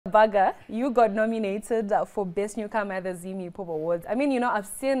Baga, you got nominated for Best Newcomer at the Zim Hip Awards. I mean, you know, I've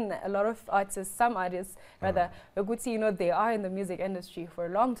seen a lot of artists, some artists, rather, you know, they are in the music industry for a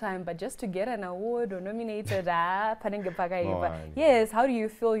long time, but just to get an award or nominated, yes, how do you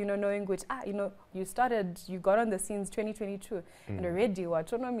feel, you know, knowing which, you know, you got on the scenes 2022, and already you are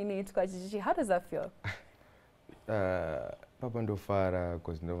nominated, how does that feel? Papa ndofara,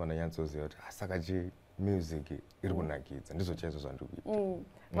 because no one answers it. Sakaji music, irunakits, and this is just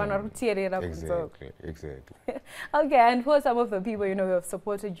Exactly. Okay, and who are some of the people you know who have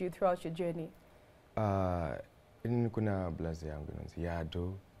supported you throughout your journey? Kuna Blaze yangu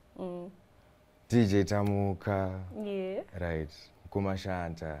Yado, DJ Tamuka, right,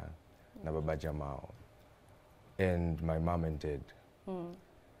 Kumashanta, na Baba Jamao, and my mom and dad.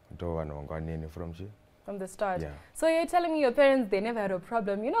 From the start. Yeah. So you're telling me your parents, they never had a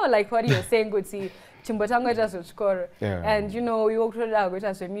problem. You know, like what you're saying, good see, Chimbotanga just score. And you know, you walked out with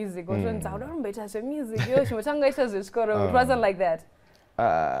us music. It wasn't like that.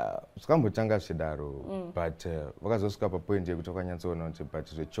 Skambotanga shidaro, but wakazosuka pa point kutoka nyanzo nonse, but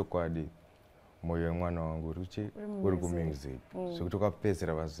chokwadi moyo mwana wangu ruchi urugu music. So kutoka pesa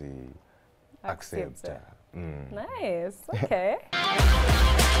rabazi accept. Nice. Okay.